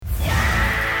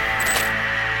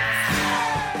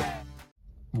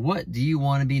What do you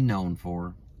want to be known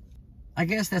for? I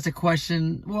guess that's a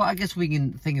question. Well, I guess we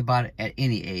can think about it at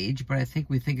any age, but I think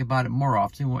we think about it more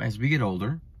often as we get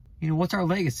older. What's our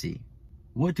legacy?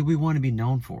 What do we want to be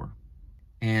known for?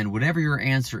 And whatever your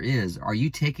answer is, are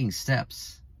you taking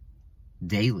steps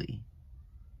daily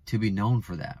to be known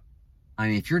for that? I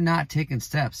mean, if you're not taking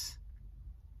steps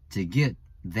to get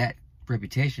that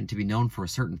reputation, to be known for a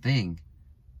certain thing,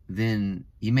 then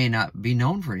you may not be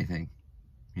known for anything,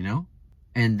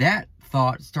 And that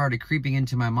thought started creeping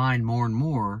into my mind more and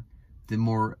more the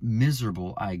more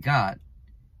miserable I got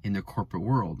in the corporate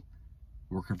world,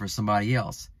 working for somebody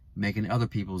else, making other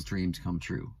people's dreams come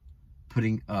true,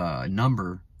 putting a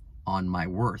number on my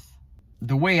worth.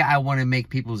 The way I want to make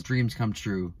people's dreams come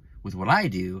true with what I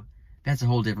do, that's a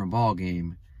whole different ball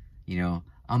game.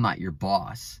 I'm not your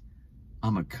boss.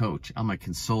 I'm a coach. I'm a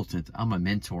consultant. I'm a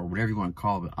mentor, whatever you want to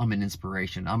call it. I'm an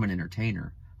inspiration. I'm an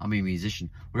entertainer. I'm a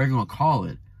musician, whatever you want to call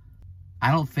it.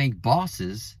 I don't think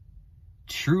bosses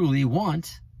truly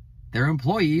want their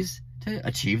employees to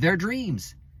achieve their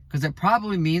dreams, because that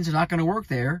probably means they're not going to work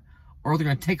there, or they're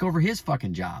going to take over his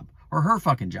fucking job or her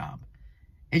fucking job.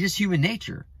 It's just human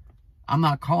nature. I'm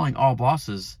not calling all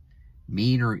bosses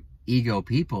mean or ego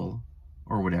people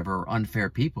or whatever, or unfair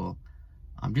people.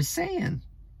 I'm just saying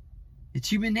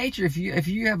it's human nature. If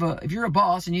you're a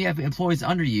boss and you have employees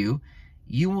under you,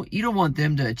 you don't want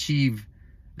them to achieve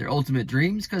their ultimate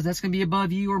dreams, because that's going to be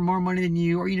above you or more money than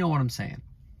you, or you know what I'm saying.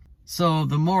 So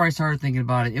the more I started thinking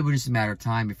about it, it was just a matter of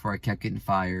time before I kept getting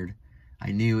fired.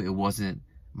 I knew it wasn't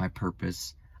my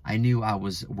purpose. I knew I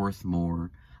was worth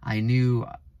more. I knew,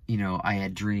 I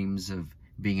had dreams of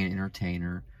being an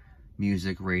entertainer,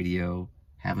 music, radio,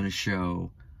 having a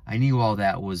show. I knew all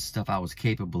that was stuff I was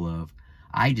capable of.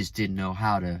 I just didn't know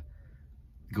how to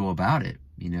go about it,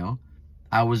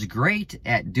 I was great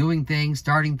at doing things,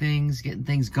 starting things, getting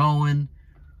things going.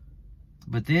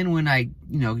 But then when I,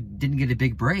 didn't get a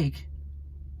big break,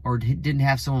 or didn't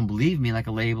have someone believe me, like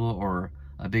a label or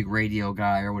a big radio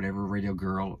guy or whatever, radio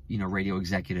girl, radio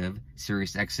executive,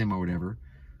 Sirius XM or whatever,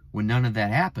 when none of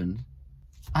that happened,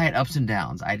 I had ups and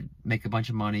downs. I'd make a bunch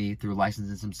of money through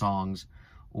licensing some songs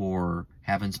or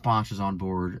having sponsors on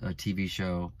board a TV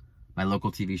show, my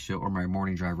local TV show or my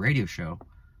morning drive radio show.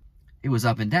 It was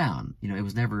up and down. It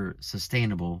was never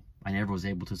sustainable. I never was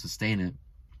able to sustain it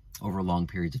over long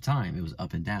periods of time. It was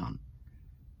up and down.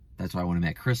 That's why when I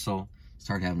met Crystal,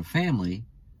 started having a family,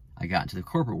 I got into the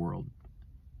corporate world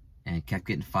and kept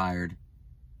getting fired,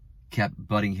 kept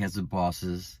butting heads with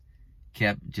bosses,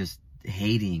 kept just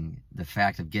hating the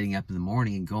fact of getting up in the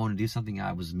morning and going to do something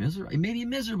I was miserable. It made me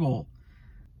miserable.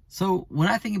 So when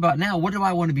I think about now, what do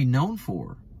I want to be known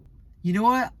for? You know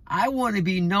what? I want to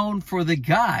be known for the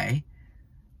guy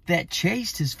that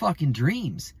chased his fucking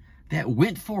dreams, that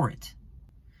went for it.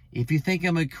 If you think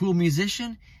I'm a cool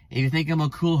musician, if you think I'm a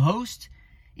cool host,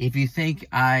 if you think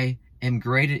I am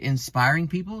great at inspiring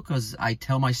people because I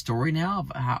tell my story now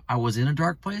of how I was in a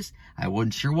dark place, I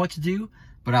wasn't sure what to do,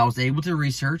 but I was able to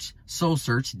research, soul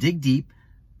search, dig deep,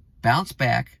 bounce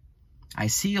back. I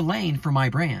see a lane for my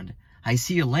brand. I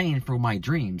see a lane for my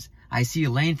dreams. I see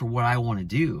a lane for what I want to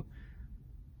do.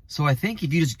 So I think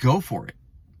if you just go for it,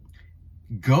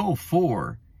 go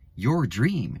for your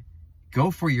dream,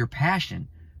 go for your passion,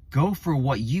 go for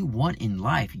what you want in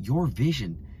life, your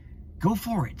vision, go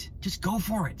for it. Just go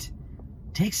for it.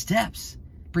 Take steps.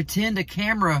 Pretend a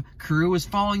camera crew is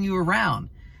following you around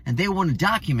and they want to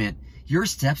document your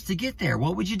steps to get there.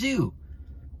 What would you do?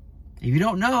 If you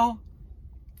don't know,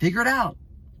 figure it out.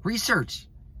 Research.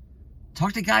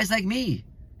 Talk to guys like me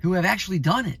who have actually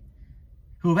done it,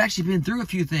 who have actually been through a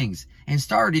few things and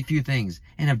started a few things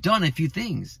and have done a few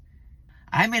things.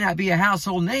 I may not be a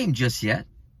household name just yet,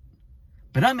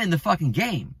 but I'm in the fucking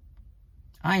game.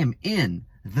 I am in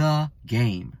the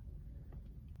game.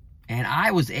 And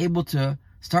I was able to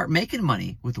start making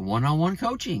money with one-on-one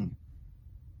coaching.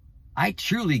 I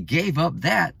truly gave up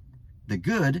the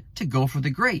good, to go for the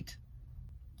great.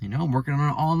 I'm working on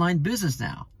an online business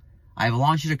now. I've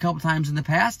launched it a couple times in the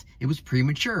past. It was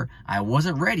premature. I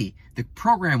wasn't ready. The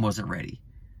program wasn't ready.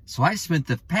 So I spent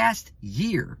the past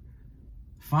year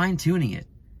fine-tuning it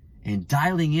and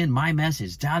dialing in my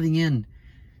message, dialing in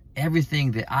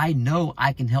everything that I know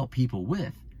I can help people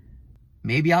with.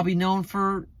 Maybe I'll be known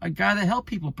for a guy that helped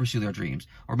people pursue their dreams.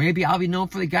 Or maybe I'll be known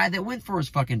for the guy that went for his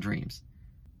fucking dreams.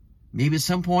 Maybe at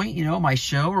some point, my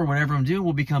show or whatever I'm doing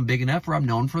will become big enough where I'm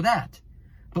known for that.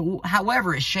 But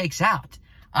however it shakes out,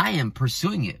 I am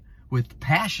pursuing it with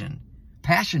passion.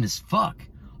 Passion is fuck.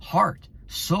 Heart,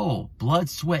 soul, blood,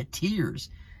 sweat, tears.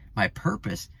 My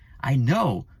purpose. I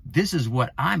know this is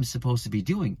what I'm supposed to be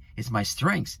doing. It's my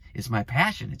strengths. It's my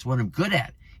passion. It's what I'm good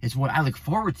at. It's what I look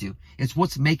forward to. It's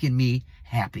what's making me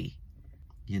happy.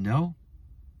 You know?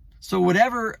 So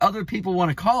whatever other people want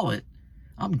to call it,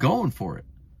 I'm going for it.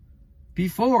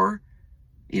 Before,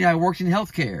 I worked in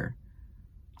healthcare.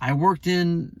 I worked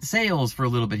in sales for a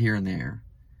little bit here and there.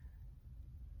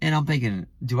 And I'm thinking,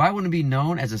 do I want to be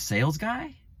known as a sales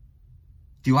guy?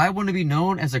 Do I want to be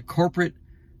known as a corporate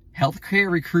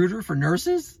healthcare recruiter for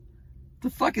nurses? The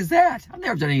fuck is that? I've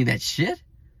never done any of that shit.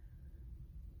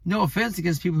 No offense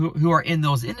against people who are in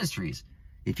those industries.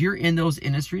 If you're in those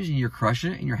industries and you're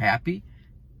crushing it and you're happy,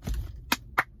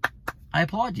 I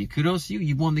applaud you. Kudos to you.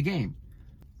 You've won the game.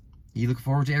 You look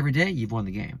forward to every day, you've won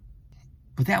the game.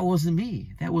 But that wasn't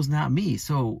me. That was not me.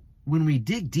 So when we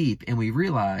dig deep and we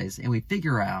realize and we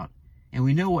figure out and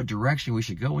we know what direction we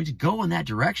should go, we just go in that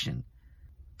direction.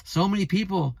 So many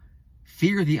people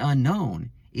fear the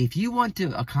unknown. If you want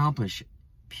to accomplish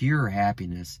pure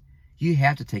happiness, you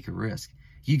have to take a risk.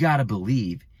 You got to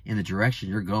believe in the direction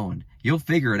you're going. You'll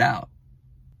figure it out.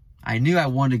 I knew I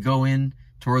wanted to go in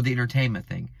toward the entertainment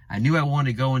thing. I knew I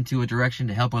wanted to go into a direction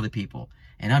to help other people.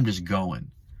 And I'm just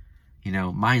going.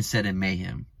 Mindset and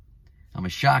mayhem. I'm a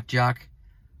shock jock.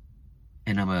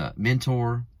 And I'm a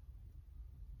mentor.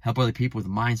 Help other people with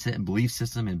mindset and belief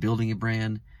system and building a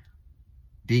brand.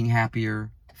 Being happier.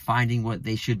 Finding what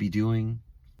they should be doing.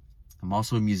 I'm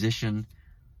also a musician.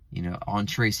 On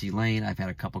Tracy Lane, I've had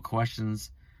a couple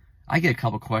questions. I get a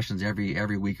couple questions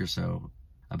every week or so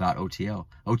about OTL.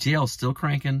 OTL is still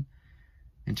cranking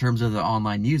in terms of the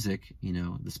online music, the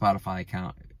Spotify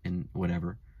account and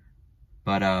whatever.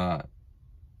 But I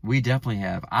definitely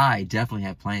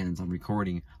have plans on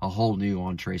recording a whole new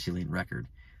On Tracy Lane record.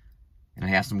 And I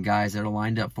have some guys that are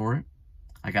lined up for it.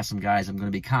 I got some guys I'm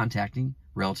going to be contacting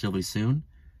relatively soon.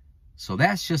 So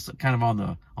that's just kind of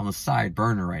on the side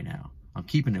burner right now. I'm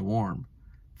keeping it warm.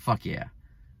 Fuck yeah.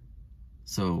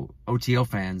 So OTL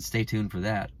fans, stay tuned for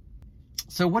that.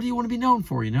 So what do you want to be known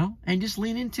for, And just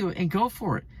lean into it and go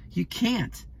for it. You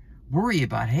can't worry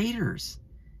about haters.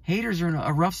 Haters are in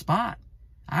a rough spot.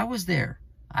 I was there.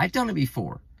 I've done it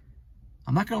before.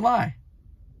 I'm not going to lie.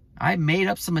 I made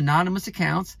up some anonymous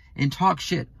accounts and talk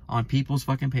shit on people's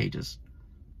fucking pages.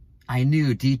 I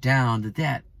knew deep down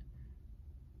that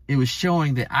it was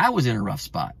showing that I was in a rough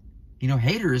spot.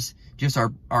 Haters just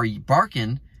are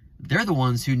barking. They're the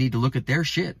ones who need to look at their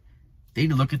shit. They need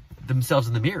to look at themselves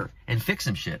in the mirror and fix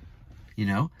some shit.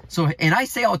 So, and I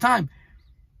say all the time,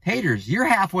 haters, you're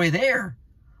halfway there.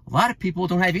 A lot of people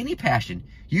don't have any passion.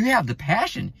 You have the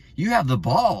passion. You have the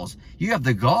balls. You have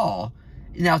the gall.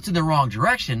 Now, it's in the wrong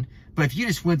direction, but if you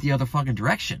just went the other fucking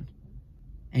direction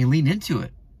and leaned into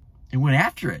it and went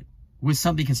after it with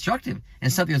something constructive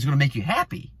and something that's going to make you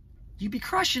happy, you'd be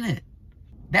crushing it.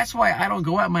 That's why I don't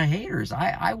go at my haters.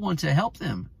 I want to help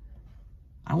them.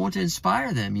 I want to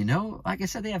inspire them, Like I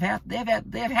said, they have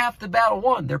half the battle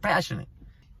won. They're passionate.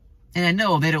 And I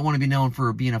know they don't want to be known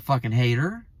for being a fucking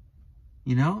hater.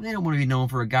 They don't want to be known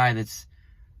for a guy that's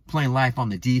playing life on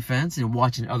the defense and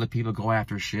watching other people go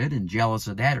after shit and jealous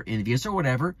of that or envious or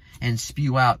whatever and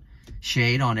spew out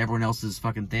shade on everyone else's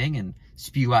fucking thing and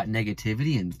spew out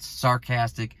negativity and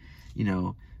sarcastic,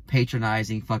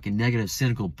 patronizing, fucking negative,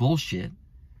 cynical bullshit.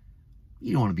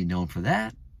 You don't want to be known for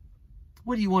that.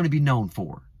 What do you want to be known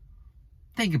for?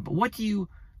 Think about, what do you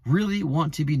really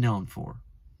want to be known for?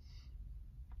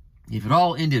 If it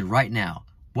all ended right now,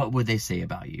 what would they say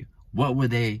about you? What would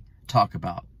they talk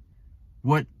about?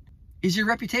 What is your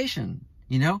reputation?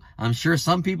 I'm sure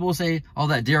some people will say, oh,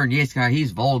 that Darren Yates guy,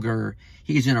 he's vulgar,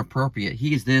 he's inappropriate,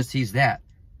 he's this, he's that.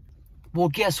 Well,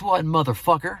 guess what,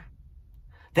 motherfucker?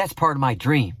 That's part of my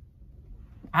dream.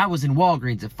 I was in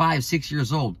Walgreens at 5, 6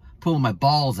 years old, pulling my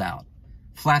balls out,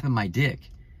 flapping my dick,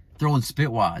 throwing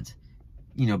spit wads,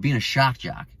 being a shock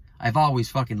jock. I've always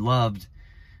fucking loved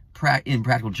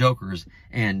Impractical Jokers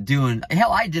and doing,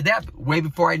 hell, I did that way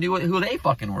before I knew who they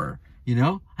fucking were.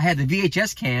 I had the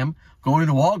VHS cam going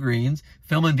into Walgreens,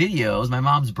 filming videos, my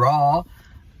mom's bra,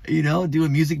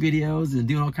 doing music videos and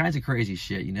doing all kinds of crazy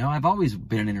shit. I've always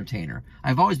been an entertainer.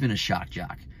 I've always been a shock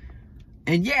jock.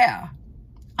 And yeah,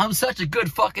 I'm such a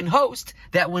good fucking host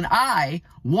that when I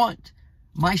want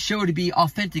my show to be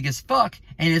authentic as fuck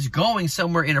and it's going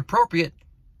somewhere inappropriate,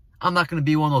 I'm not going to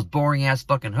be one of those boring ass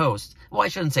fucking hosts. Well, I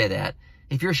shouldn't say that.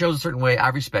 If your show's a certain way, I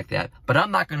respect that. But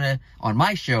I'm not going to, on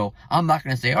my show, I'm not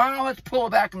going to say, oh, let's pull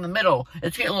it back in the middle.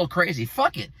 It's getting a little crazy.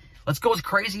 Fuck it. Let's go as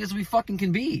crazy as we fucking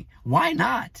can be. Why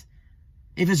not?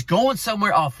 If it's going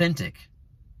somewhere authentic,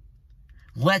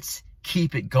 let's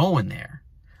keep it going there.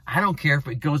 I don't care if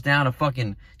it goes down a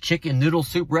fucking chicken noodle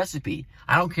soup recipe.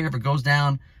 I don't care if it goes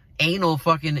down anal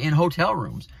fucking in hotel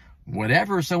rooms.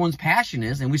 Whatever someone's passion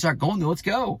is and we start going there, let's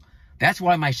go. That's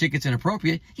why my shit gets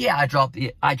inappropriate. Yeah, I drop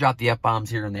the F-bombs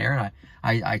here and there, and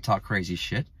I talk crazy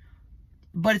shit.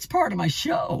 But it's part of my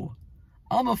show.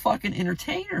 I'm a fucking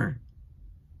entertainer.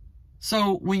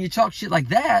 So when you talk shit like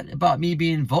that about me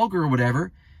being vulgar or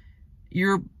whatever,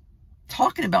 you're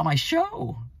talking about my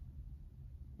show.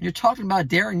 You're talking about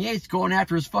Darren Yates going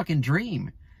after his fucking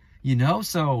dream. You know?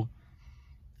 So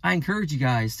I encourage you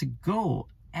guys to go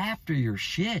after your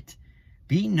shit.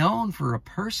 Be known for a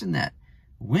person that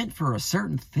went for a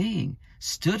certain thing,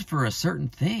 stood for a certain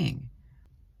thing.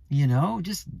 You know,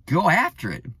 just go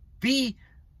after it. Be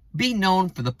known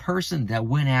for the person that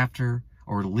went after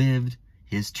or lived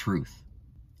his truth.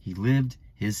 He lived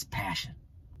his passion.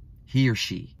 He or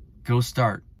she. Go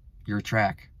start your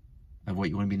track of what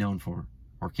you want to be known for,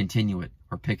 or continue it,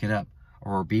 or pick it up,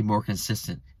 or be more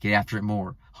consistent. Get after it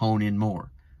more. Hone in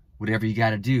more. Whatever you got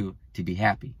to do to be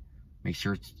happy. Make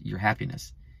sure it's your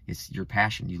happiness. It's your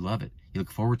passion. You love it. You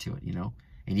look forward to it, you know.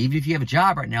 And even if you have a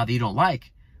job right now that you don't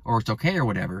like, or it's okay or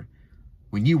whatever,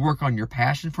 when you work on your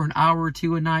passion for an hour or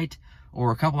two a night,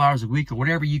 or a couple hours a week, or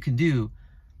whatever you can do,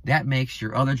 that makes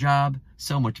your other job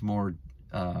so much more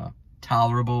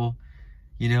tolerable.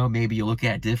 You know, maybe you look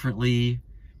at it differently.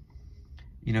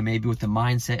 You know, maybe with the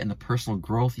mindset and the personal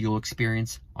growth you'll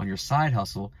experience on your side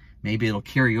hustle, maybe it'll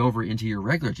carry over into your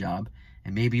regular job,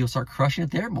 and maybe you'll start crushing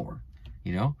it there more,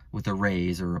 you know, with a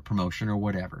raise or a promotion or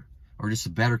whatever, or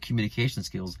just better communication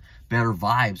skills, better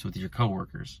vibes with your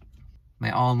coworkers.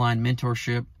 My online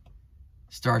mentorship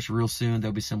starts real soon.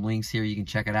 There'll be some links here. You can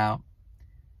check it out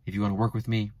if you want to work with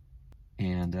me.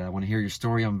 And I want to hear your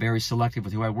story. I'm very selective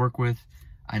with who I work with.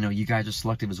 I know you guys are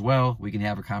selective as well. We can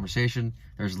have a conversation.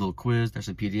 There's a little quiz. There's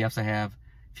some PDFs I have.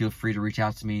 Feel free to reach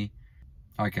out to me.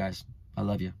 All right, guys. I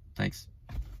love you. Thanks.